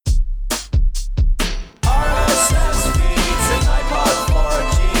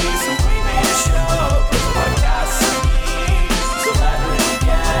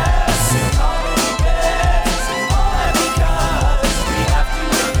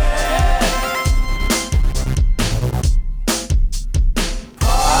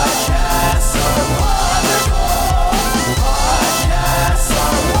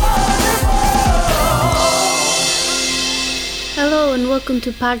welcome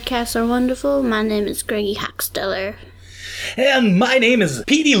to Podcasts Are Wonderful. My name is Greggy Hochsteller. And my name is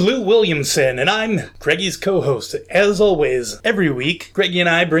Petey Lou Williamson, and I'm Greggy's co-host. As always, every week, Greggy and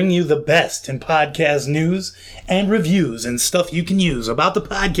I bring you the best in podcast news and reviews and stuff you can use about the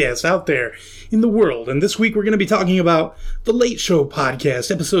podcasts out there in the world. And this week we're going to be talking about The Late Show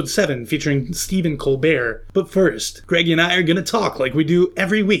Podcast, Episode 7, featuring Stephen Colbert. But first, Greggy and I are going to talk like we do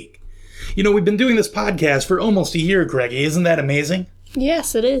every week. You know, we've been doing this podcast for almost a year, Greggy. Isn't that amazing?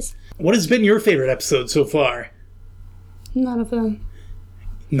 Yes, it is. What has been your favorite episode so far? None of them.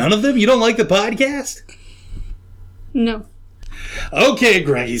 None of them? You don't like the podcast? No. Okay,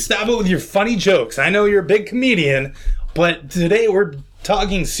 Greggy, stop it with your funny jokes. I know you're a big comedian, but today we're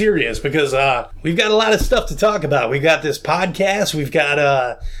talking serious because we've got a lot of stuff to talk about. We've got this podcast, we've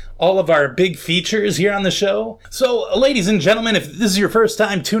got all of our big features here on the show. So, ladies and gentlemen, if this is your first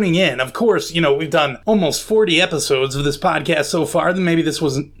time tuning in, of course, you know, we've done almost 40 episodes of this podcast so far. Then maybe this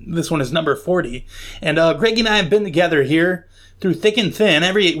one is number 40. And Greggy and I have been together here through thick and thin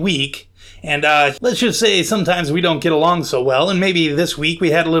every week. And let's just say sometimes we don't get along so well. And maybe this week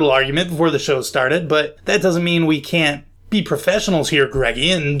we had a little argument before the show started. But that doesn't mean we can't be professionals here, Greggy,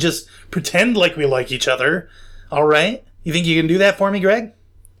 and just pretend like we like each other. All right? You think you can do that for me, Greg?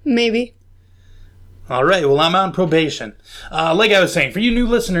 Maybe. All right, well, I'm on probation. Like I was saying, for you new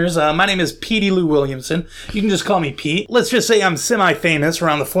listeners, my name is Petey Lou Williamson. You can just call me Pete. Let's just say I'm semi-famous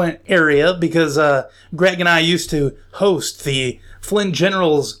around the Flint area because Greg and I used to host the Flint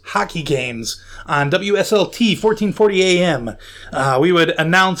Generals hockey games on WSLT 1440 AM. We would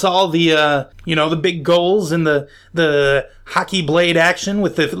announce all the, the big goals and the hockey blade action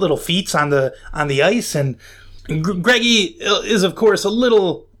with the little feats on the ice. And Greggy is, of course, a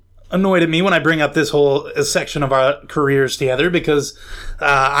little annoyed at me when I bring up this whole section of our careers together because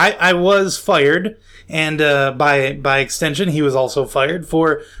I was fired, and by extension, he was also fired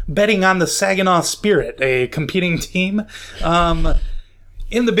for betting on the Saginaw Spirit, a competing team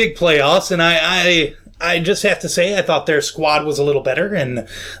in the big playoffs, and I just have to say I thought their squad was a little better, and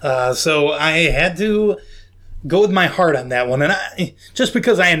so I had to go with my heart on that one. And just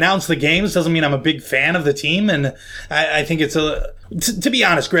because I announce the games doesn't mean I'm a big fan of the team. And I think it's to be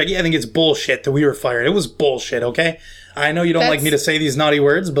honest, Greg, I think it's bullshit that we were fired. It was bullshit, okay? I know you don't like me to say these naughty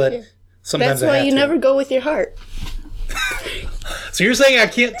words, but sometimes that's why you never go with your heart. So you're saying I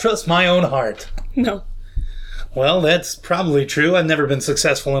can't trust my own heart? No. Well, that's probably true. I've never been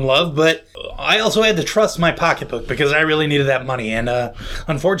successful in love, but I also had to trust my pocketbook because I really needed that money. And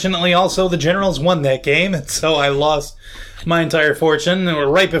unfortunately, also, the Generals won that game, and so I lost my entire fortune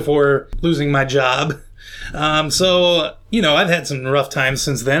right before losing my job. So, you know, I've had some rough times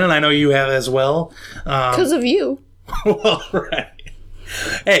since then, and I know you have as well. Because of you. Well, right.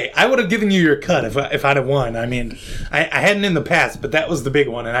 Hey, I would have given you your cut if I'd have won. I mean, I hadn't in the past, but that was the big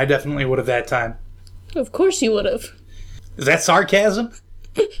one, and I definitely would have that time. Of course you would have. Is that sarcasm?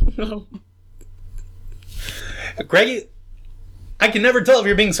 No. Greggy, I can never tell if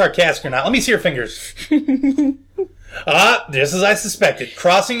you're being sarcastic or not. Let me see your fingers. Just as I suspected.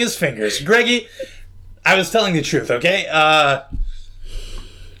 Crossing his fingers. Greggy, I was telling the truth, okay?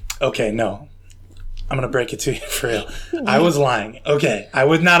 Okay, no. I'm going to break it to you for real. I was lying. Okay, I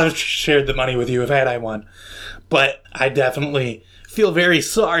would not have shared the money with you if I won. But I definitely feel very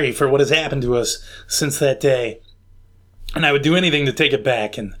sorry for what has happened to us since that day. And I would do anything to take it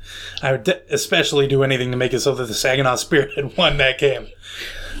back. And I would especially do anything to make it so that the Saginaw Spirit had won that game.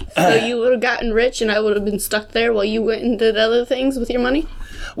 So you would have gotten rich and I would have been stuck there while you went and did other things with your money?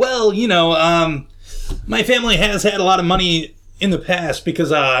 Well, you know, my family has had a lot of money in the past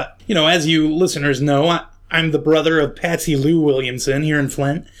because, as you listeners know, I'm the brother of Patsy Lou Williamson here in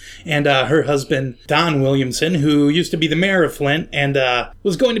Flint, and her husband, Don Williamson, who used to be the mayor of Flint and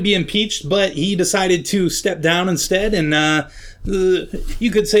was going to be impeached, but he decided to step down instead, and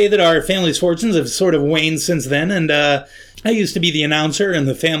you could say that our family's fortunes have sort of waned since then, and I used to be the announcer in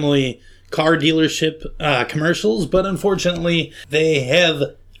the family car dealership commercials, but unfortunately they have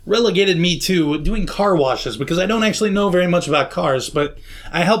relegated me to doing car washes because I don't actually know very much about cars, but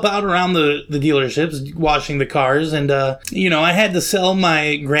I help out around the dealerships washing the cars, and I had to sell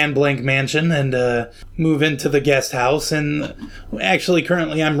my Grand Blanc mansion and move into the guest house, and actually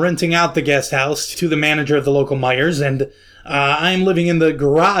currently I'm renting out the guest house to the manager of the local Myers, and I'm living in the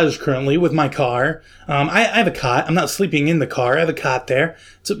garage currently with my car. I have a cot. I'm not sleeping in the car. I have a cot there.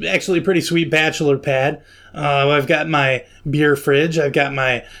 It's actually a pretty sweet bachelor pad. I've got my beer fridge. I've got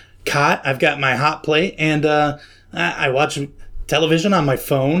my cot. I've got my hot plate. And I watch television on my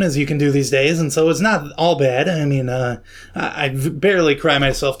phone, as you can do these days. And so it's not all bad. I mean, I barely cry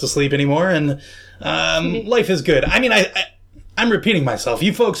myself to sleep anymore. And life is good. I mean, I I'm repeating myself.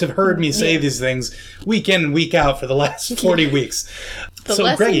 You folks have heard me say these things week in and week out for the last 40 weeks.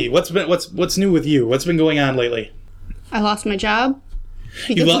 So, Greggy, what's new with you? What's been going on lately? I lost my job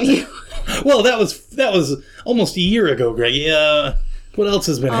because of you. Well, that was almost a year ago, Greggy. What else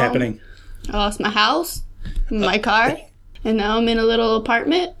has been happening? I lost my house, my car, and now I'm in a little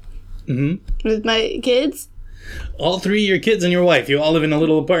apartment with my kids. All three of your kids and your wife. You all live in a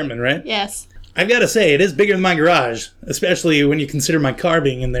little apartment, right? Yes. I've got to say, it is bigger than my garage, especially when you consider my car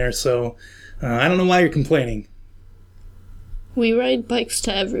being in there, so I don't know why you're complaining. We ride bikes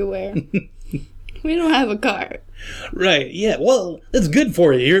to everywhere. We don't have a car. Right, yeah, well, that's good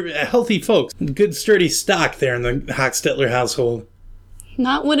for you. You're healthy folks. Good sturdy stock there in the Hochstetler household.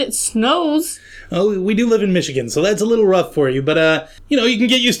 Not when it snows. Oh, we do live in Michigan, so that's a little rough for you, but, you can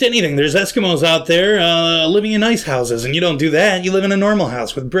get used to anything. There's Eskimos out there living in ice houses, and you don't do that. You live in a normal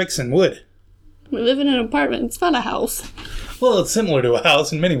house with bricks and wood. We live in an apartment. It's not a house. Well, it's similar to a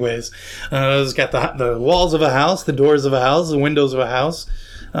house in many ways. It's got the walls of a house, the doors of a house, the windows of a house.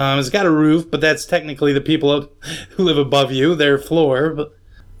 It's got a roof, but that's technically the people who live above you, their floor. But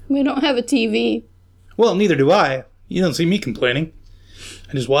we don't have a TV. Well, neither do I. You don't see me complaining.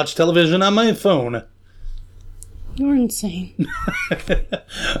 I just watch television on my phone. You're insane.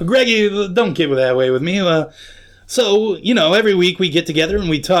 Greggy, don't get that way with me. So, every week we get together and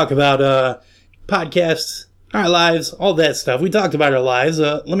we talk about podcasts, our lives, all that stuff. We talked about our lives.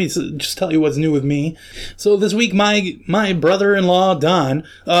 Let me just tell you what's new with me. So this week, my brother-in-law, Don,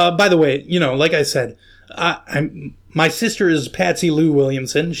 by the way, like I said, my sister is Patsy Lou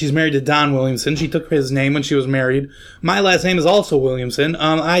Williamson. She's married to Don Williamson. She took his name when she was married. My last name is also Williamson.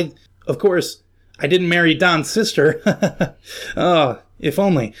 Of course, I didn't marry Don's sister. Oh, if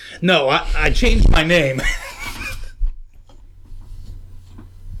only. No, I changed my name.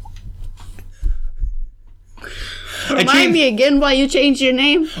 Remind me again why you changed your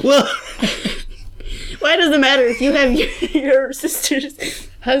name? Well... Why does it matter if you have your sister's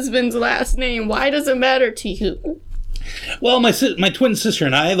husband's last name? Why does it matter to you? Well, my twin sister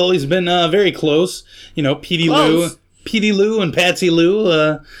and I have always been very close. Petey Lou and Patsy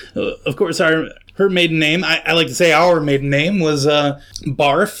Lou. Of course, her maiden name, I like to say our maiden name, was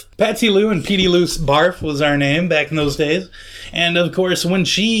Barf. Patsy Lou and Petey Lou Barf was our name back in those days. And, of course, when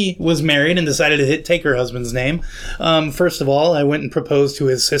she was married and decided to take her husband's name, first of all, I went and proposed to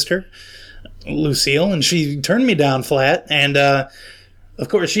his sister, Lucille, and she turned me down flat. And, of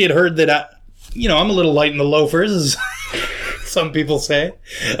course, she had heard that I'm a little light in the loafers, as some people say.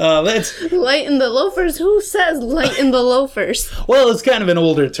 That's light in the loafers? Who says light in the loafers? Well, it's kind of an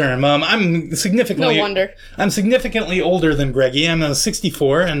older term. I'm significantly... No wonder. I'm significantly older than Greggy. I'm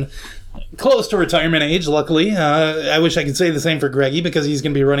 64 and close to retirement age, luckily. I wish I could say the same for Greggy, because he's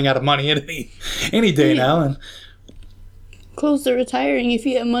going to be running out of money at any day now. And close to retiring if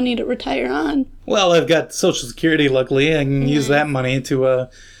you have money to retire on. Well, I've got Social Security, luckily. I can use that money to,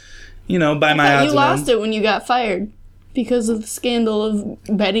 buy my odds. You lost it when you got fired because of the scandal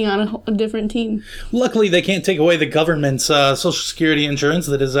of betting on a different team. Luckily, they can't take away the government's Social Security insurance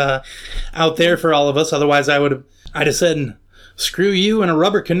that is out there for all of us. Otherwise, I'd have said, screw you in a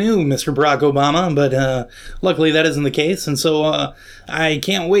rubber canoe, Mr. Barack Obama. But luckily, that isn't the case. And so I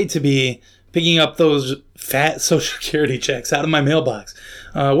can't wait to be picking up those fat Social Security checks out of my mailbox.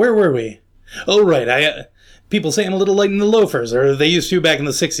 Where were we? Oh, right. People say I'm a little light in the loafers, or they used to back in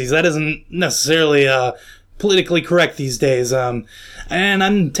the 60s. That isn't necessarily politically correct these days. And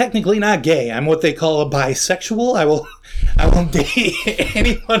I'm technically not gay. I'm what they call a bisexual. I won't date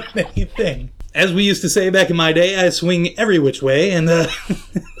anyone and anything. As we used to say back in my day, I swing every which way. And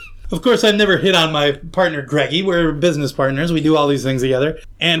of course, I've never hit on my partner, Greggy. We're business partners. We do all these things together.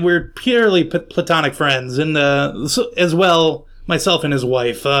 And we're purely platonic friends. And as well, myself and his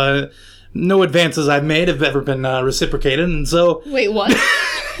wife. No advances I've made have ever been reciprocated. And so... Wait, what?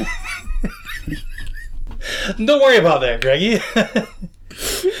 Don't worry about that, Greggy.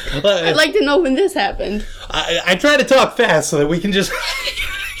 I'd like to know when this happened. I try to talk fast so that we can just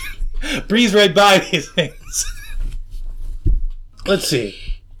breeze right by these things. Let's see.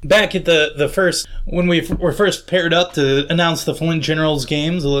 Back at the first, when we were first paired up to announce the Flint Generals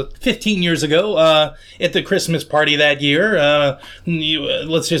games 15 years ago, at the Christmas party that year,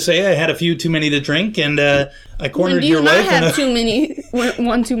 let's just say I had a few too many to drink, and I cornered your wife. Have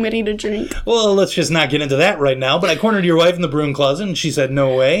one too many to drink. Well, let's just not get into that right now, but I cornered your wife in the broom closet, and she said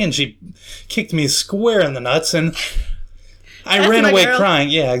no way, and she kicked me square in the nuts, and I ran away crying.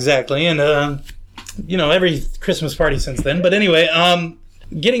 Yeah, exactly. And, every Christmas party since then. But anyway,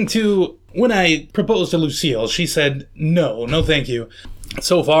 getting to when I proposed to Lucille, she said, no, thank you.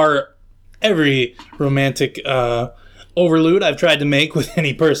 So far, every romantic overloot I've tried to make with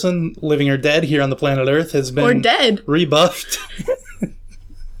any person, living or dead, here on the planet Earth has been Or dead. rebuffed.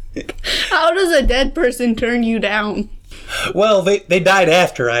 How does a dead person turn you down? Well, they died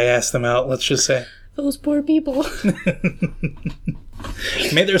after I asked them out, let's just say. Those poor people.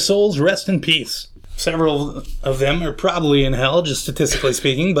 May their souls rest in peace. Several of them are probably in hell, just statistically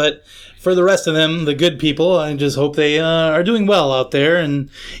speaking, but for the rest of them, the good people, I just hope they are doing well out there and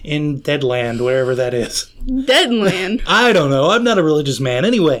in Deadland, wherever that is. Deadland. I don't know. I'm not a religious man.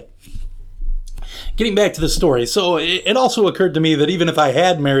 Anyway, getting back to the story. So it also occurred to me that even if I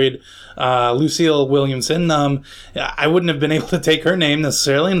had married Lucille Williamson, I wouldn't have been able to take her name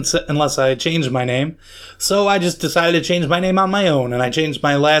necessarily unless I changed my name. So I just decided to change my name on my own, and I changed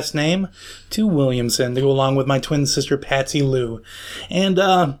my last name to Williamson to go along with my twin sister Patsy Lou. And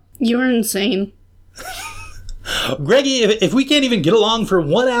You're insane. Greggy, if we can't even get along for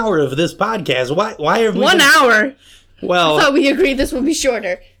 1 hour of this podcast, why are we 1 hour? Well, I thought we agreed this would be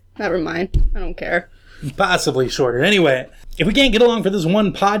shorter. Never mind. I don't care. Possibly shorter. Anyway, if we can't get along for this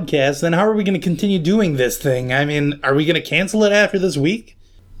one podcast, then how are we going to continue doing this thing? I mean, are we going to cancel it after this week?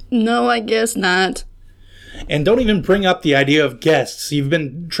 No, I guess not. And don't even bring up the idea of guests. You've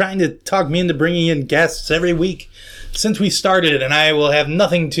been trying to talk me into bringing in guests every week since we started, and I will have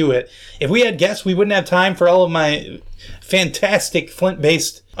nothing to it. If we had guests, we wouldn't have time for all of my fantastic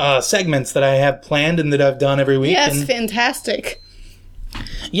Flint-based segments that I have planned and that I've done every week. Yes, and fantastic.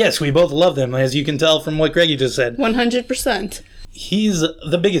 yes, we both love them, as you can tell from what Greggy just said. 100%. He's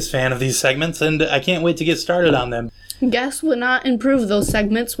the biggest fan of these segments, and I can't wait to get started on them. Guests would not improve those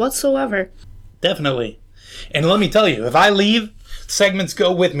segments whatsoever. Definitely. And let me tell you, if I leave, segments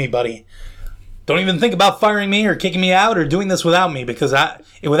go with me, buddy. Don't even think about firing me or kicking me out or doing this without me, because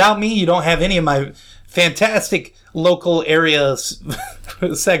without me, you don't have any of my fantastic local area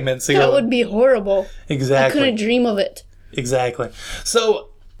segments. That would be horrible. Exactly. I couldn't dream of it. Exactly. So,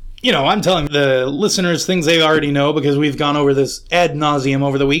 I'm telling the listeners things they already know because we've gone over this ad nauseum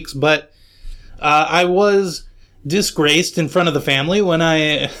over the weeks, but I was disgraced in front of the family when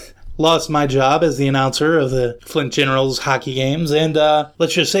I lost my job as the announcer of the Flint Generals hockey games, and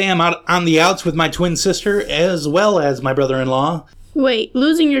let's just say I'm out on the outs with my twin sister as well as my brother-in-law. Wait,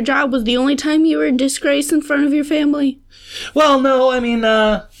 losing your job was the only time you were disgraced in front of your family? Well, no, I mean,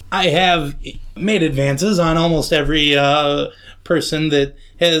 I have made advances on almost every person that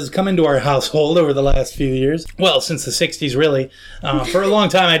has come into our household over the last few years. Well, since the 60s, really. For a long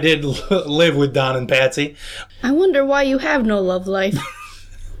time, I did live with Don and Patsy. I wonder why you have no love life.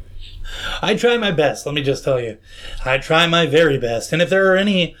 I try my best, let me just tell you. I try my very best. And if there are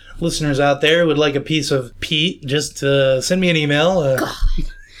any listeners out there who would like a piece of Pete, just send me an email.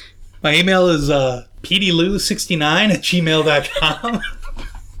 My email is pdlou69@gmail.com.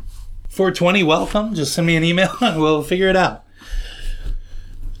 420, welcome. Just send me an email and we'll figure it out.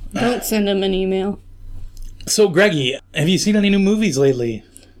 Don't send him an email. So, Greggy, have you seen any new movies lately?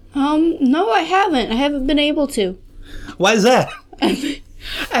 No, I haven't. I haven't been able to. Why is that?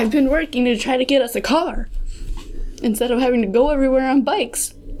 I've been working to try to get us a car instead of having to go everywhere on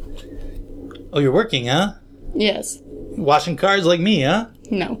bikes. Oh, you're working, huh? Yes. Washing cars like me, huh?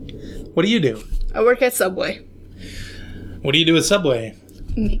 No. What do you do? I work at Subway. What do you do at Subway?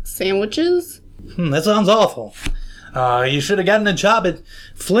 Make sandwiches. That sounds awful. You should have gotten a job at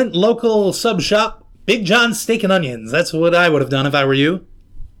Flint local sub shop, Big John's Steak and Onions. That's what I would have done if I were you.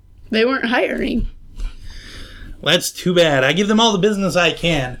 They weren't hiring. Well, that's too bad. I give them all the business I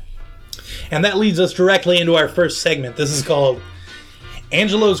can. And that leads us directly into our first segment. This is called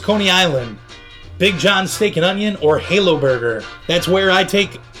Angelo's Coney Island, Big John's Steak and Onion, or Halo Burger. That's where I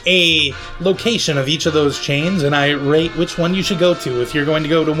take a location of each of those chains and I rate which one you should go to if you're going to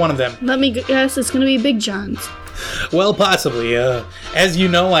go to one of them. Let me guess, it's going to be Big John's. Well, possibly. As you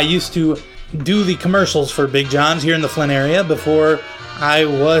know, I used to do the commercials for Big John's here in the Flint area before I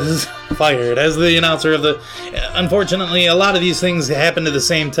was fired as the announcer of the... Unfortunately, a lot of these things happened at the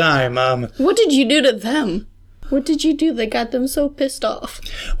same time. What did you do to them? What did you do that got them so pissed off?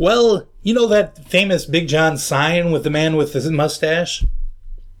 Well, you know that famous Big John sign with the man with the mustache?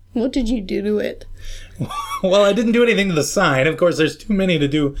 What did you do to it? Well, I didn't do anything to the sign. Of course, there's too many to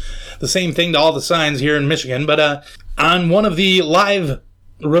do the same thing to all the signs here in Michigan. But on one of the live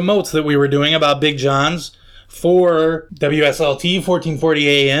remotes that we were doing about Big John's for WSLT 1440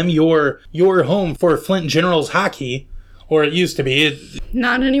 AM, your home for Flint Generals hockey, or it used to be.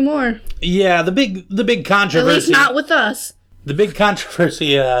 Not anymore. Yeah, the big controversy. At least not with us. The big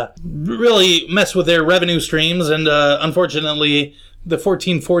controversy really messed with their revenue streams, and unfortunately, the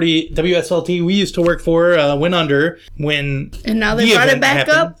 1440 WSLT we used to work for went under when. And now they brought it back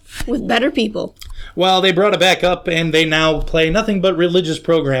up with better people. Well, they brought it back up, and they now play nothing but religious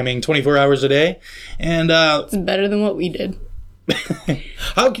programming 24 hours a day. And It's better than what we did.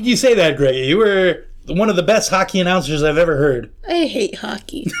 how could you say that, Greg? You were one of the best hockey announcers I've ever heard. I hate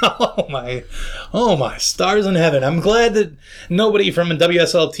hockey. Oh my stars in heaven. I'm glad that nobody from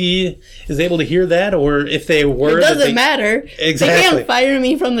WSLT is able to hear that, or if they were... It doesn't matter. Exactly. They can't fire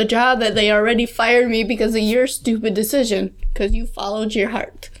me from the job that they already fired me because of your stupid decision, because you followed your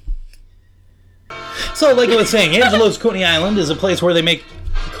heart. So, like I was saying, Angelo's Coney Island is a place where they make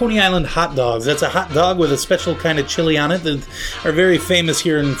Coney Island hot dogs. That's a hot dog with a special kind of chili on it that are very famous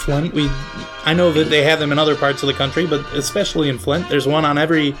here in Flint. I know that they have them in other parts of the country, but especially in Flint. There's one on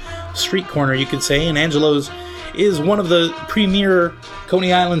every street corner, you could say, and Angelo's is one of the premier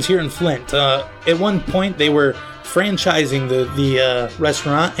Coney Islands here in Flint. At one point, they were franchising the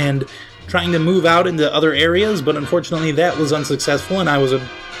restaurant and trying to move out into other areas, but unfortunately that was unsuccessful, and I was a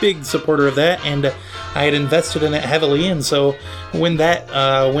big supporter of that, and I had invested in it heavily, and so when that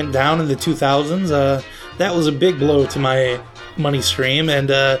went down in the 2000s, that was a big blow to my money stream,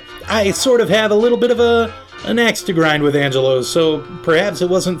 and I sort of have a little bit of an axe to grind with Angelo's, so perhaps it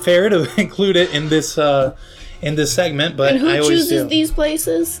wasn't fair to include it in this segment, but And who I always chooses do. these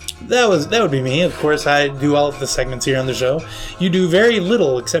places? That would be me. Of course, I do all of the segments here on the show. You do very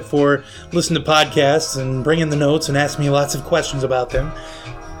little except for listen to podcasts and bring in the notes and ask me lots of questions about them.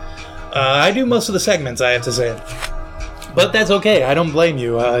 I do most of the segments, I have to say. But that's okay. I don't blame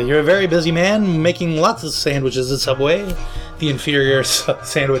you. You're a very busy man making lots of sandwiches at Subway, the inferior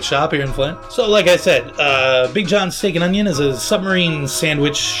sandwich shop here in Flint. So, like I said, Big John's Steak and Onion is a submarine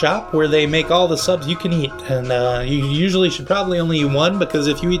sandwich shop where they make all the subs you can eat. And you usually should probably only eat one, because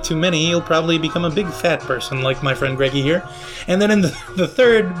if you eat too many, you'll probably become a big fat person like my friend Greggy here. And then in the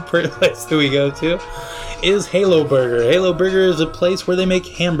third place that we go to is Halo Burger. Halo Burger is a place where they make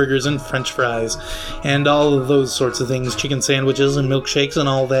hamburgers and french fries and all of those sorts of things, chicken sandwiches and milkshakes and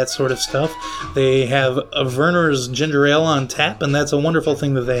all that sort of stuff. They have a Verner's ginger ale on tap, and that's a wonderful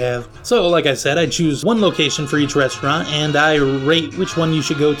thing that they have. So, like I said, I choose one location for each restaurant, and I rate which one you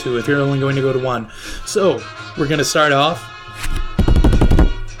should go to if you're only going to go to one. So, we're going to start off.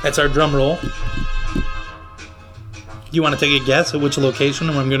 That's our drum roll. You want to take a guess at which location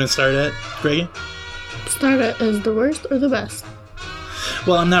I'm going to start at, Greggy? Start it as the worst or the best?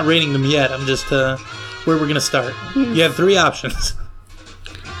 Well, I'm not rating them yet. I'm just where we're going to start. You have three options.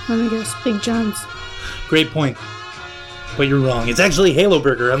 Let me guess. Big John's. Great point. But you're wrong. It's actually Halo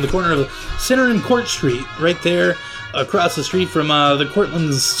Burger on the corner of Center and Court Street, right there across the street from the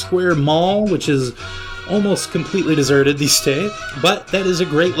Cortland Square Mall, which is almost completely deserted these days. But that is a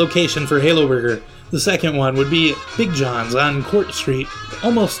great location for Halo Burger. The second one would be Big John's on Court Street,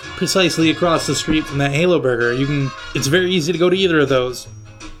 almost precisely across the street from that Halo Burger. It's very easy to go to either of those.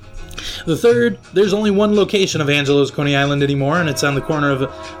 The third, there's only one location of Angelo's Coney Island anymore, and it's on the corner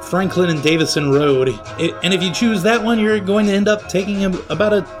of Franklin and Davison Road. And if you choose that one, you're going to end up taking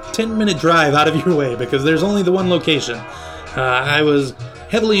about a 10-minute drive out of your way, because there's only the one location. I was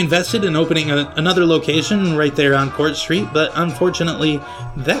heavily invested in opening another location right there on Court Street, but unfortunately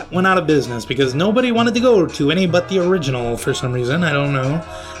that went out of business because nobody wanted to go to any but the original for some reason. I don't know.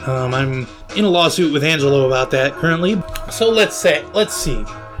 I'm in a lawsuit with Angelo about that currently. So let's see.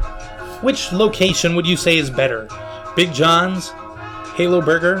 Which location would you say is better? Big John's, Halo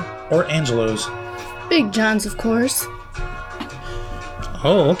Burger, or Angelo's? Big John's, of course.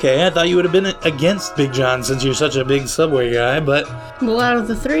 Oh, okay. I thought you would have been against Big John since you're such a big Subway guy, but... Well, out of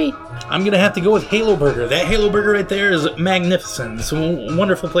the three. I'm going to have to go with Halo Burger. That Halo Burger right there is magnificent. It's a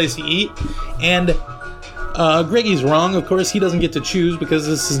wonderful place to eat. And Greggy's wrong. Of course, he doesn't get to choose because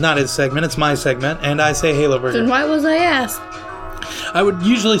this is not his segment. It's my segment. And I say Halo Burger. Then why was I asked? I would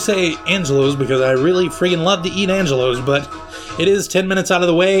usually say Angelo's because I really freaking love to eat Angelo's, but it is 10 minutes out of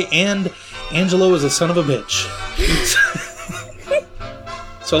the way, and Angelo is a son of a bitch.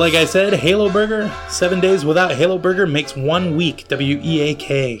 So like I said, Halo Burger, 7 days without Halo Burger makes 1 week,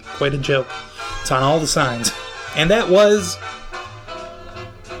 W-E-A-K. Quite a joke. It's on all the signs. And that was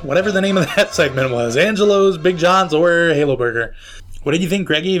whatever the name of that segment was. Angelo's, Big John's, or Halo Burger. What did you think,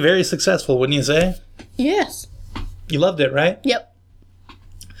 Greggy? Very successful, wouldn't you say? Yes. You loved it, right? Yep.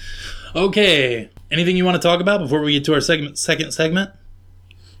 Okay. Anything you want to talk about before we get to our second segment?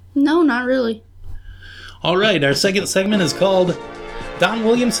 No, not really. All right, our second segment is called Don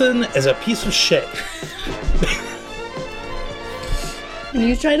Williamson is a Piece of Shit. And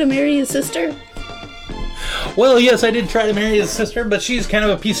you try to marry his sister? Well, yes, I did try to marry his sister, but she's kind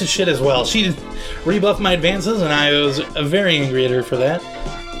of a piece of shit as well. She rebuffed my advances, and I was very angry at her for that.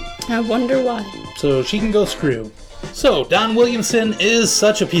 I wonder why. So she can go screw. So, Don Williamson is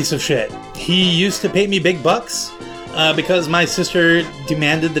such a piece of shit. He used to pay me big bucks because my sister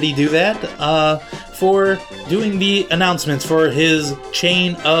demanded that he do that for doing the announcements for his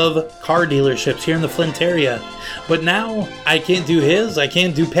chain of car dealerships here in the Flint area. But now I can't do his. I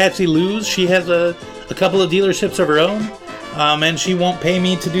can't do Patsy Lou's. She has a couple of dealerships of her own, and she won't pay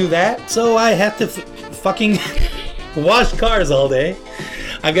me to do that. So I have to fucking wash cars all day.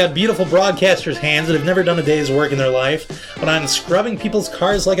 I've got beautiful broadcasters' hands that have never done a day's work in their life, but I'm scrubbing people's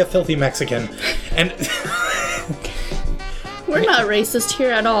cars like a filthy Mexican. And we're not racist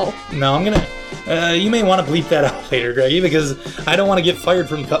here at all. No, I'm gonna... you may want to bleep that out later, Greggy, because I don't want to get fired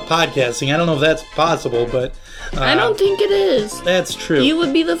from podcasting. I don't know if that's possible, but... I don't think it is. That's true. You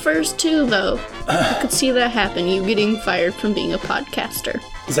would be the first to, though. I could see that happen, you getting fired from being a podcaster.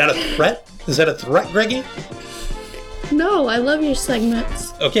 Is that a threat? Is that a threat, Greggy? No, I love your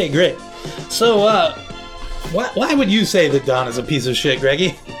segments. Okay, great. So, why would you say that Don is a piece of shit,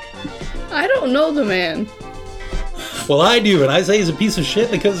 Greggy? I don't know the man. Well, I do, and I say he's a piece of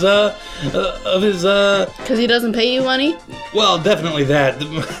shit because of his... Because he doesn't pay you money? Well, definitely that.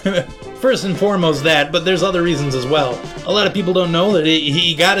 First and foremost that, but there's other reasons as well. A lot of people don't know that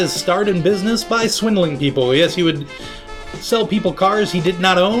he got his start in business by swindling people. Yes, he would sell people cars he did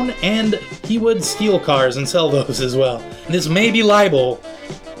not own, and he would steal cars and sell those as well. This may be libel.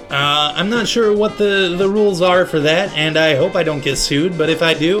 I'm not sure what the rules are for that, and I hope I don't get sued, but if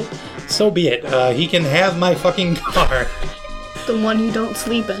I do, so be it. He can have my fucking car. The one you don't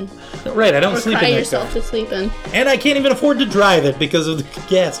sleep in. Right, I don't sleep in that car. Or cry yourself to sleep in. And I can't even afford to drive it because of the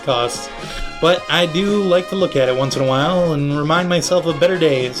gas costs. But I do like to look at it once in a while and remind myself of better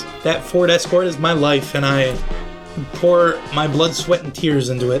days. That Ford Escort is my life, and I pour my blood, sweat, and tears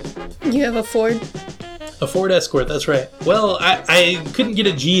into it. You have a Ford? A Ford Escort, that's right. Well, I couldn't get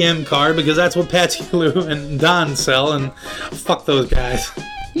a GM car because that's what Patsy Lou and Don sell, and fuck those guys.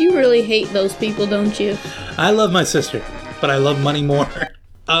 You really hate those people, don't you? I love my sister, but I love money more.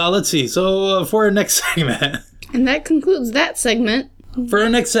 Let's see. So, for our next segment... And that concludes that segment. For our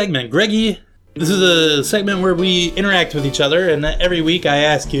next segment, Greggy, this is a segment where we interact with each other, and every week I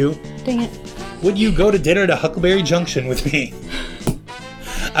ask you... Dang it. Would you go to dinner to Huckleberry Junction with me?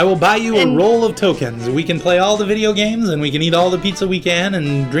 I will buy you a roll of tokens. We can play all the video games, and we can eat all the pizza we can,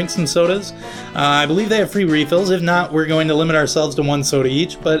 and drink some sodas. I believe they have free refills. If not, we're going to limit ourselves to one soda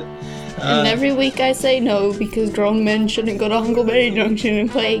each, but... and every week I say no, because grown men shouldn't go to Huckleberry Junction and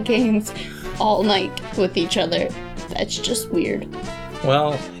play games all night with each other. That's just weird.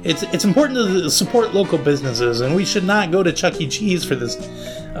 Well, it's important to support local businesses, and we should not go to Chuck E. Cheese for this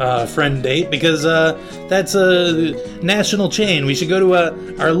friend date, because that's a national chain. We should go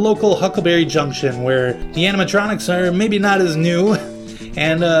to our local Huckleberry Junction, where the animatronics are maybe not as new,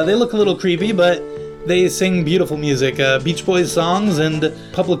 and they look a little creepy, but they sing beautiful music, Beach Boys songs and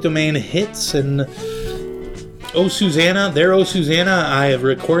public domain hits, and Oh Susanna, their Oh Susanna I have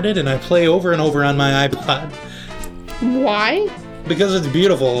recorded and I play over and over on my iPod. Why? Because it's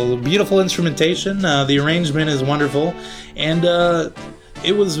beautiful. Beautiful instrumentation, the arrangement is wonderful, and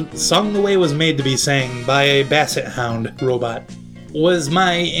it was sung the way it was made to be sang by a basset hound robot. Was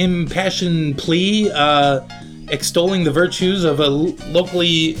my impassioned plea extolling the virtues of a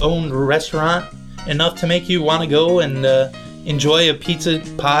locally owned restaurant enough to make you want to go and enjoy a pizza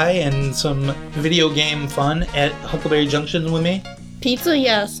pie and some video game fun at Huckleberry Junction with me? Pizza,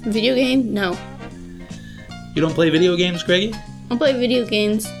 yes. Video game, no. You don't play video games, Greggy? I'll play video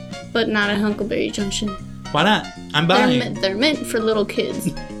games, but not at Huckleberry Junction. Why not? I'm buying. They're meant for little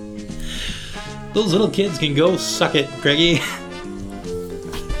kids. Those little kids can go suck it, Greggy.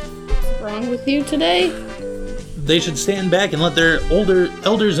 What's wrong with you today? They should stand back and let their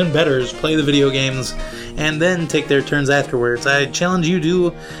elders and betters play the video games and then take their turns afterwards. I challenge you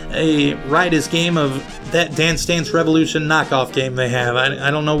to a riotous game of that Dance Dance Revolution knockoff game they have. I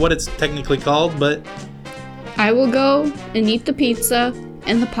don't know what it's technically called, but... I will go and eat the pizza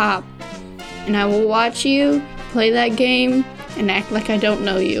and the pop, and I will watch you play that game and act like I don't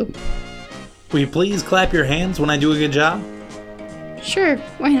know you. Will you please clap your hands when I do a good job? Sure,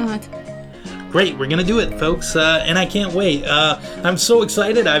 why not? Great, we're gonna do it, folks, and I can't wait. I'm so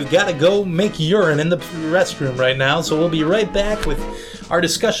excited, I've gotta go make urine in the restroom right now, so we'll be right back with our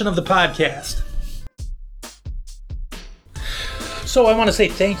discussion of the podcast. So I want to say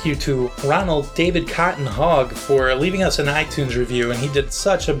thank you to Ronald David Cotton Hogg for leaving us an iTunes review, and he did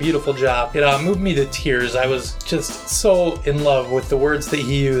such a beautiful job. It moved me to tears. I was just so in love with the words that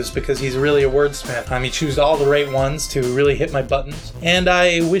he used because he's really a wordsmith. He chose all the right ones to really hit my buttons. And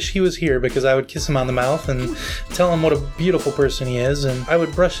I wish he was here because I would kiss him on the mouth and tell him what a beautiful person he is, and I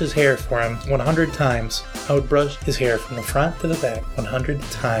would brush his hair for him 100 times. I would brush his hair from the front to the back 100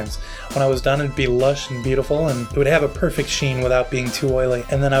 times. When I was done, it'd be lush and beautiful, and it would have a perfect sheen without being too oily.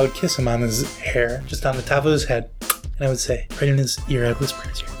 And then I would kiss him on his hair, just on the top of his head, and I would say, right in his ear, I'd whisper in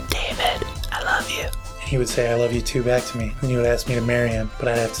his ear, David, I love you. And he would say, I love you too, back to me. And he would ask me to marry him, but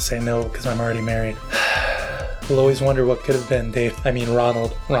I'd have to say no because I'm already married. We'll always wonder what could have been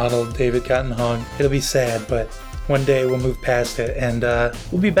Ronald David Cotton Hogg. It'll be sad, but one day we'll move past it, and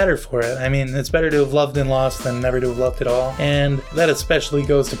we'll be better for it. It's better to have loved and lost than never to have loved at all. And that especially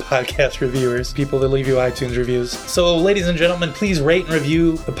goes to podcast reviewers, people that leave you iTunes reviews. So, ladies and gentlemen, please rate and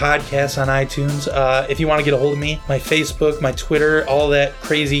review the podcast on iTunes. If you want to get a hold of me, my Facebook, my Twitter, all that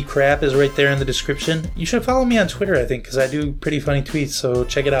crazy crap is right there in the description. You should follow me on Twitter, I think, because I do pretty funny tweets, so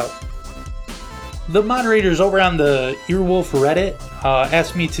check it out. The moderators over on the Earwolf Reddit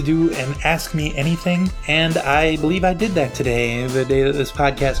asked me to do an Ask Me Anything, and I believe I did that today, the day that this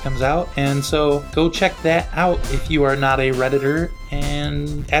podcast comes out. And so go check that out if you are not a Redditor,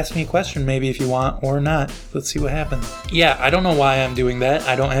 and ask me a question maybe if you want or not. Let's see what happens. Yeah, I don't know why I'm doing that.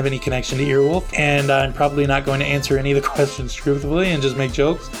 I don't have any connection to Earwolf, and I'm probably not going to answer any of the questions truthfully and just make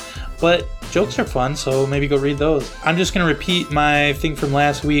jokes. But jokes are fun, so maybe go read those. I'm just going to repeat my thing from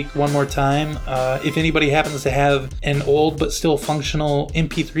last week one more time. If anybody happens to have an old but still functional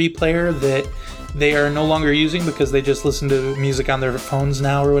MP3 player that they are no longer using because they just listen to music on their phones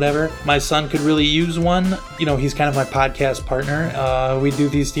now or whatever, my son could really use one. He's kind of my podcast partner. We do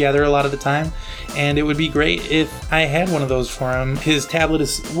these together a lot of the time, and it would be great if I had one of those for him. His tablet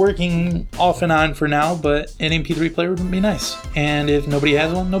is working off and on for now, but an MP3 player would be nice. And if nobody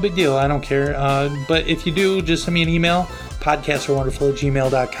has one, no big deal. I don't care. But if you do, just send me an email,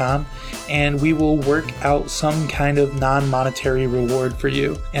 podcastareWonderful@gmail.com, and we will work out some kind of non-monetary reward for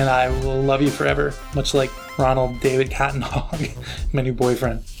you, and I will love you forever, much like Ronald David Cotton Hogg, my new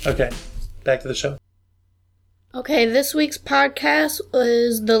boyfriend. Okay, back to the show. Okay, this week's podcast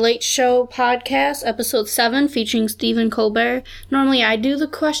is The Late Show Podcast, episode 7, featuring Stephen Colbert. Normally I do the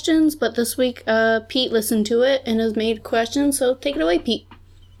questions, but this week Pete listened to it and has made questions, so take it away, Pete.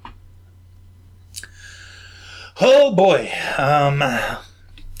 Oh boy.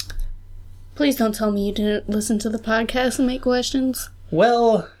 Please don't tell me you didn't listen to the podcast and make questions.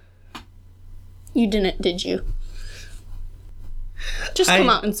 Well, you didn't, did you? Just come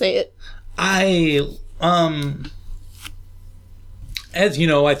out and say it. As you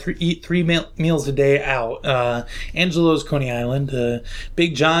know, I eat 3 meals a day out. Angelo's Coney Island,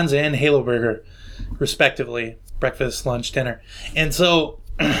 Big John's, and Halo Burger, respectively. Breakfast, lunch, dinner. And so,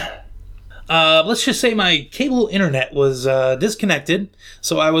 let's just say my cable internet was disconnected,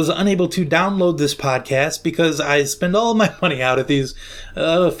 so I was unable to download this podcast because I spend all my money out at these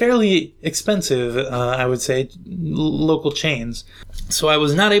fairly expensive, I would say, local chains. So I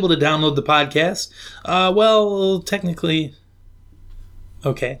was not able to download the podcast. Technically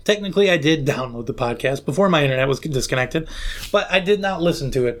I did download the podcast before my internet was disconnected, but I did not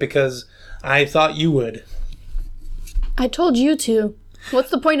listen to it because I thought you would. I told you to.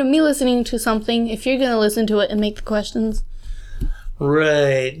 What's the point of me listening to something if you're going to listen to it and make the questions?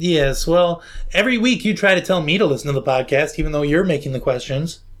 Right, yes. Well, every week you try to tell me to listen to the podcast, even though you're making the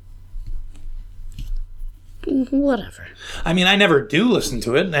questions. Whatever. I never do listen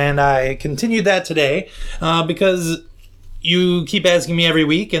to it, and I continued that today because you keep asking me every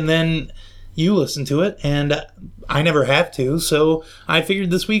week, and then you listen to it, and I never have to, so I figured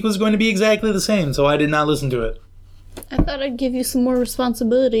this week was going to be exactly the same, so I did not listen to it. I thought I'd give you some more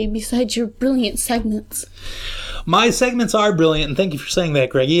responsibility besides your brilliant segments. My segments are brilliant, and thank you for saying that,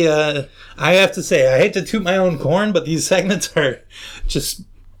 Greggy. I have to say, I hate to toot my own horn, but these segments are just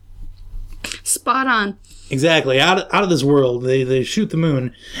spot on. Exactly. Out of this world. They shoot the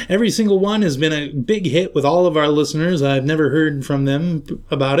moon. Every single one has been a big hit with all of our listeners. I've never heard from them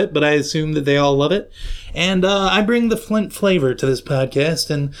about it, but I assume that they all love it. And I bring the Flint flavor to this podcast,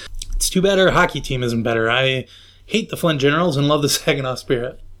 and it's too bad our hockey team isn't better. I hate the Flint Generals and love the Saginaw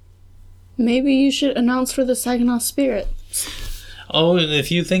Spirit. Maybe you should announce for the Saginaw Spirit. Oh, and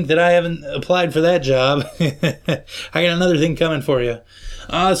if you think that I haven't applied for that job, I got another thing coming for you.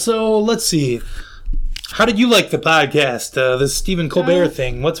 So, let's see. How did you like the podcast, this Stephen Colbert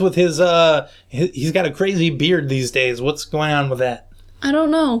thing? What's with his, he's got a crazy beard these days. What's going on with that? I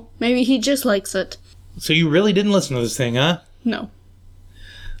don't know. Maybe he just likes it. So you really didn't listen to this thing, huh? No.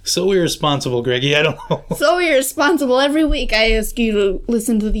 So irresponsible, Greggy. I don't know. So irresponsible. Every week I ask you to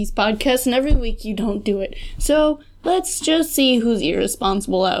listen to these podcasts, and every week you don't do it. So let's just see who's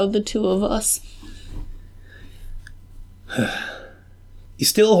irresponsible out of the two of us. You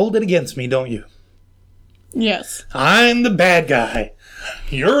still hold it against me, don't you? Yes. I'm the bad guy.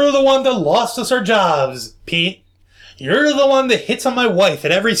 You're the one that lost us our jobs, Pete. You're the one that hits on my wife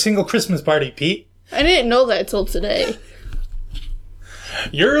at every single Christmas party, Pete. I didn't know that till today.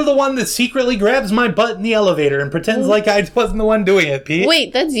 You're the one that secretly grabs my butt in the elevator and pretends like I wasn't the one doing it, Pete.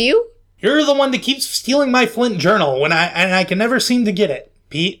 Wait, that's you? You're the one that keeps stealing my Flint journal when I can never seem to get it,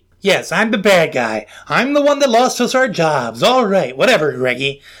 Pete. Yes, I'm the bad guy. I'm the one that lost us our jobs. All right, whatever,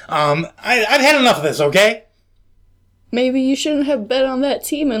 Greggy. I've had enough of this, okay? Maybe you shouldn't have bet on that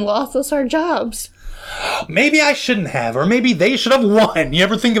team and lost us our jobs. Maybe I shouldn't have, or maybe they should have won. You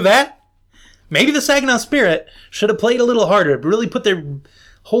ever think of that? Maybe the Saginaw Spirit should have played a little harder, really put their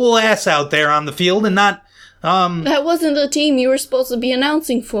whole ass out there on the field and not, That wasn't the team you were supposed to be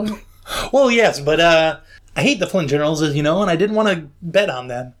announcing for. Well, yes, but, I hate the Flint Journals, as you know, and I didn't want to bet on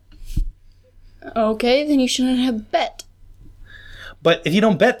them. Okay, then you shouldn't have bet. But if you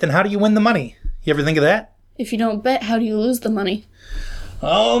don't bet, then how do you win the money? You ever think of that? If you don't bet, how do you lose the money?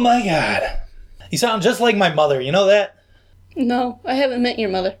 Oh my god. You sound just like my mother, you know that? No, I haven't met your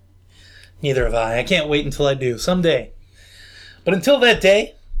mother. Neither have I. I can't wait until I do, someday. But until that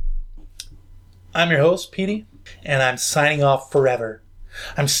day, I'm your host, Petey, and I'm signing off forever.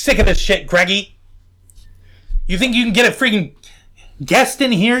 I'm sick of this shit, Greggy. You think you can get a freaking guest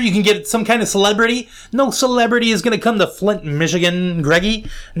in here? You can get some kind of celebrity? No celebrity is going to come to Flint, Michigan, Greggy.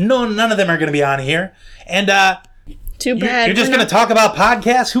 No, none of them are going to be on here. And, Too bad. You're just going to talk about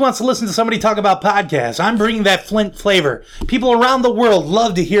podcasts? Who wants to listen to somebody talk about podcasts? I'm bringing that Flint flavor. People around the world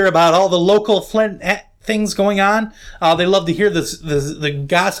love to hear about all the local Flint things going on. They love to hear the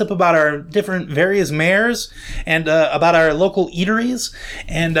gossip about our different various mayors and about our local eateries.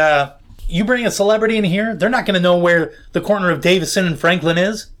 And you bring a celebrity in here, they're not going to know where the corner of Davison and Franklin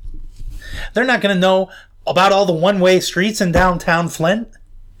is. They're not going to know about all the one-way streets in downtown Flint.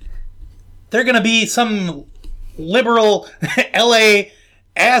 They're going to be some liberal LA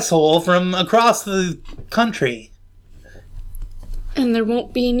asshole from across the country. And there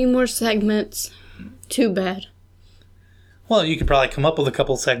won't be any more segments. Too bad. Well, you could probably come up with a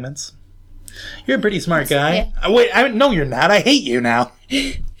couple segments. You're a pretty smart guy. Yeah. Wait, no, you're not. I hate you now.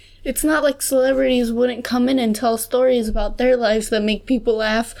 It's not like celebrities wouldn't come in and tell stories about their lives that make people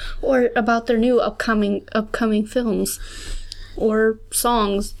laugh, or about their new upcoming films, or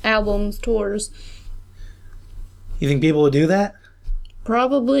songs, albums, tours. You think people would do that?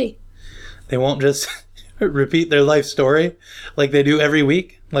 Probably. They won't just repeat their life story like they do every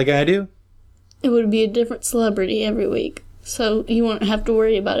week, like I do? It would be a different celebrity every week, so you won't have to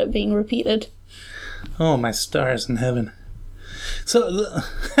worry about it being repeated. Oh, my stars in heaven. So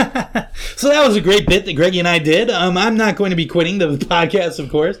that was a great bit that Greggy and I did. I'm not going to be quitting the podcast,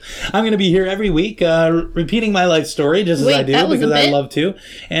 of course. I'm going to be here every week, repeating my life story, just as I do, because I love to.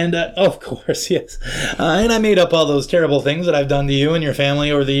 And, of course, yes. And I made up all those terrible things that I've done to you and your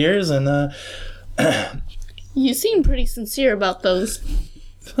family over the years, and, You seem pretty sincere about those.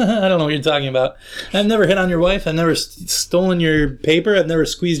 I don't know what you're talking about. I've never hit on your wife. I've never stolen your paper. I've never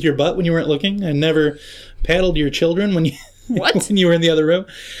squeezed your butt when you weren't looking. I never paddled your children when you... What? when you were in the other room.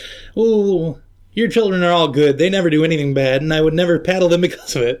 Oh, your children are all good. They never do anything bad, and I would never paddle them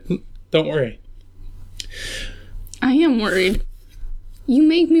because of it. Don't worry. I am worried. You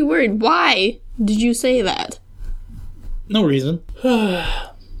make me worried. Why did you say that? No reason.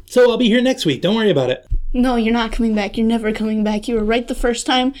 So I'll be here next week. Don't worry about it. No, you're not coming back. You're never coming back. You were right the first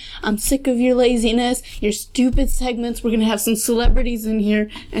time. I'm sick of your laziness, your stupid segments. We're going to have some celebrities in here,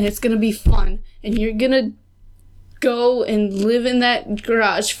 and it's going to be fun. And you're going to go and live in that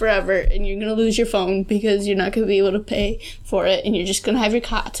garage forever, and you're gonna lose your phone because you're not gonna be able to pay for it, and you're just gonna have your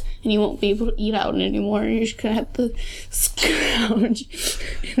cot, and you won't be able to eat out anymore, and you're just gonna have to scrounge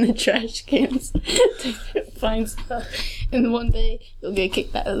in the trash cans to find stuff, and one day you'll get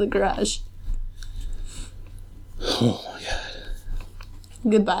kicked out of the garage. Oh my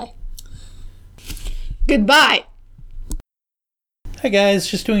god. Goodbye. Goodbye! Hi guys,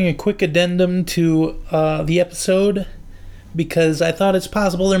 just doing a quick addendum to the episode because I thought it's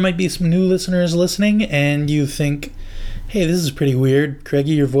possible there might be some new listeners listening and you think, hey, this is pretty weird.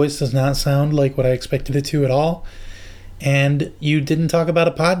 Greggy, your voice does not sound like what I expected it to at all. And you didn't talk about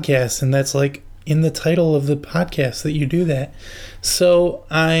a podcast, and that's like in the title of the podcast that you do that. So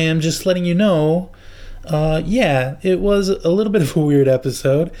I am just letting you know Yeah, it was a little bit of a weird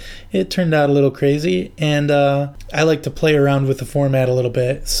episode. It turned out a little crazy, and I like to play around with the format a little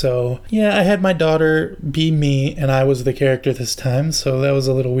bit. So, yeah, I had my daughter be me, and I was the character this time, so that was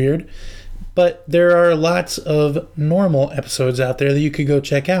a little weird. But there are lots of normal episodes out there that you could go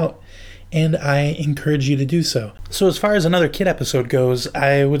check out, and I encourage you to do so. So as far as another kid episode goes,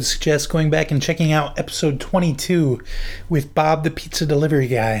 I would suggest going back and checking out episode 22 with Bob the Pizza Delivery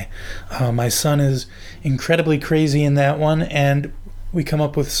Guy. My son is incredibly crazy in that one, and we come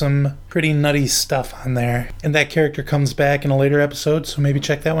up with some pretty nutty stuff on there. And that character comes back in a later episode, so maybe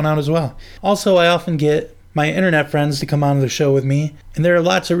check that one out as well. Also, I often get my internet friends to come on the show with me, and there are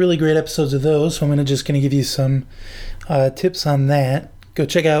lots of really great episodes of those, so I'm just going to give you some tips on that. Go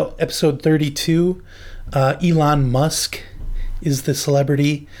check out episode 32. Elon Musk is the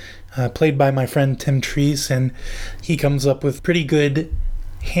celebrity, played by my friend Tim Treese, and he comes up with pretty good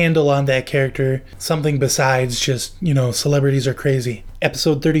handle on that character, something besides just, celebrities are crazy.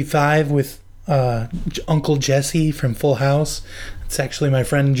 Episode 35 with Uncle Jesse from Full House. It's actually my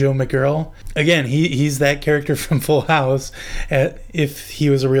friend Joe McGurl. Again, he's that character from Full House if he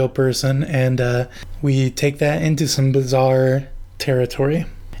was a real person, and we take that into some bizarre territory.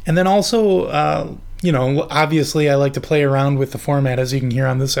 And then also, obviously I like to play around with the format, as you can hear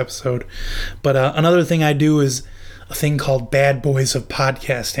on this episode. But another thing I do is a thing called Bad Boys of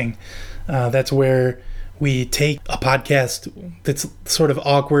Podcasting. That's where we take a podcast that's sort of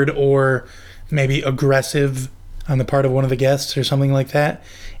awkward or maybe aggressive on the part of one of the guests or something like that,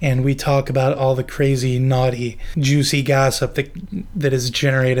 and we talk about all the crazy, naughty, juicy gossip that is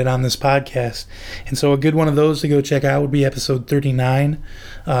generated on this podcast. And so a good one of those to go check out would be episode 39,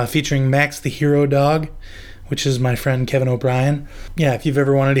 featuring Max the Hero Dog, which is my friend Kevin O'Brien. Yeah, if you've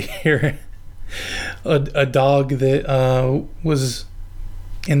ever wanted to hear a dog that was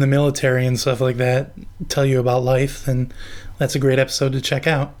in the military and stuff like that tell you about life, then that's a great episode to check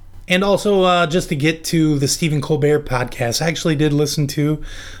out. And also, just to get to the Stephen Colbert podcast, I actually did listen to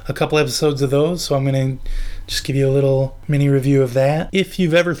a couple episodes of those, so I'm going to just give you a little mini review of that. If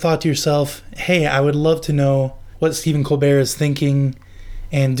you've ever thought to yourself, hey, I would love to know what Stephen Colbert is thinking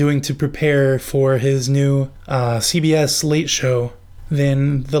and doing to prepare for his new CBS Late Show,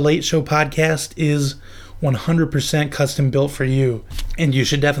 then the Late Show podcast is 100% custom built for you, and you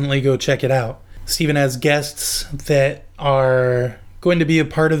should definitely go check it out. Stephen has guests that are going to be a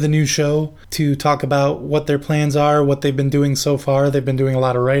part of the new show to talk about what their plans are, what they've been doing so far. They've been doing a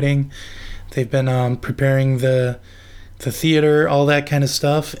lot of writing. They've been preparing the theater, all that kind of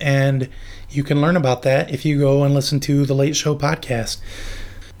stuff, and you can learn about that if you go and listen to the Late Show podcast.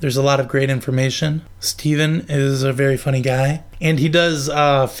 There's a lot of great information. Steven is a very funny guy, and he does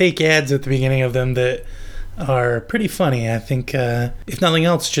fake ads at the beginning of them that are pretty funny. I think, if nothing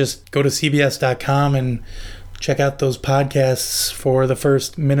else, just go to cbs.com and check out those podcasts for the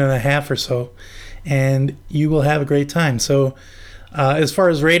first minute and a half or so, and you will have a great time. So, as far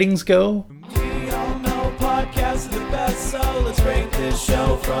as ratings go, we all know podcasts are the best, so let's rate this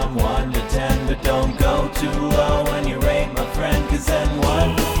show from 1 to 10, but don't go too low when you rate my friend, cause then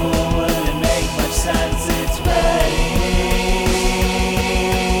wonderful wouldn't make much sense. It's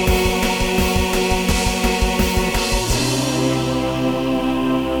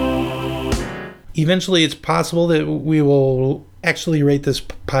eventually it's possible that we will actually rate this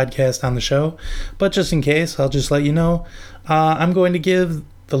podcast on the show, but just in case, I'll just let you know, I'm going to give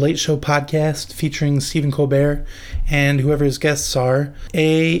the Late Show podcast featuring Stephen Colbert and whoever his guests are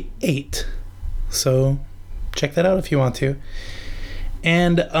a 8. So check that out if you want to.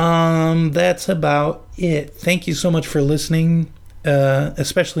 And that's about it. Thank you so much for listening,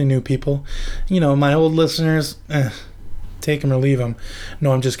 especially new people. My old listeners, take them or leave them.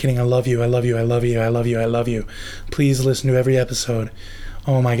 No, I'm just kidding. I love you. I love you. I love you. I love you. I love you. Please listen to every episode.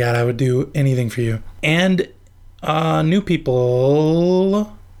 Oh my God, I would do anything for you. And new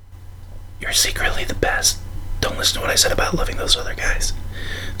people, you're secretly the best. Don't listen to what I said about loving those other guys.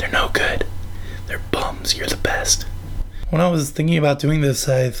 They're no good. They're bums. You're the best. When I was thinking about doing this,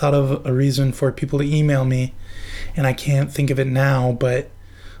 I thought of a reason for people to email me, and I can't think of it now, but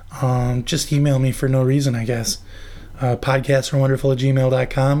just email me for no reason, I guess.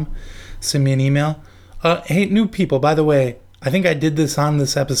 Podcasts@gmail.com. Send me an email. Hey, new people, by the way, I think I did this on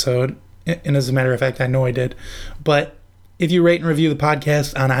this episode, and as a matter of fact, I know I did, but if you rate and review the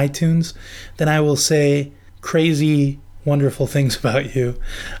podcast on iTunes, then I will say crazy, wonderful things about you.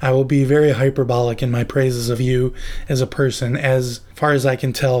 I will be very hyperbolic in my praises of you as a person, as far as I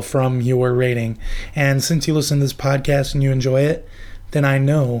can tell from your rating. And since you listen to this podcast and you enjoy it, then I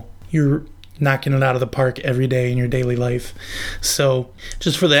know you're knocking it out of the park every day in your daily life. So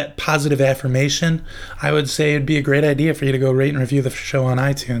just for that positive affirmation, I would say it'd be a great idea for you to go rate and review the show on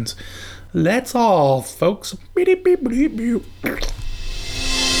iTunes. That's all, folks.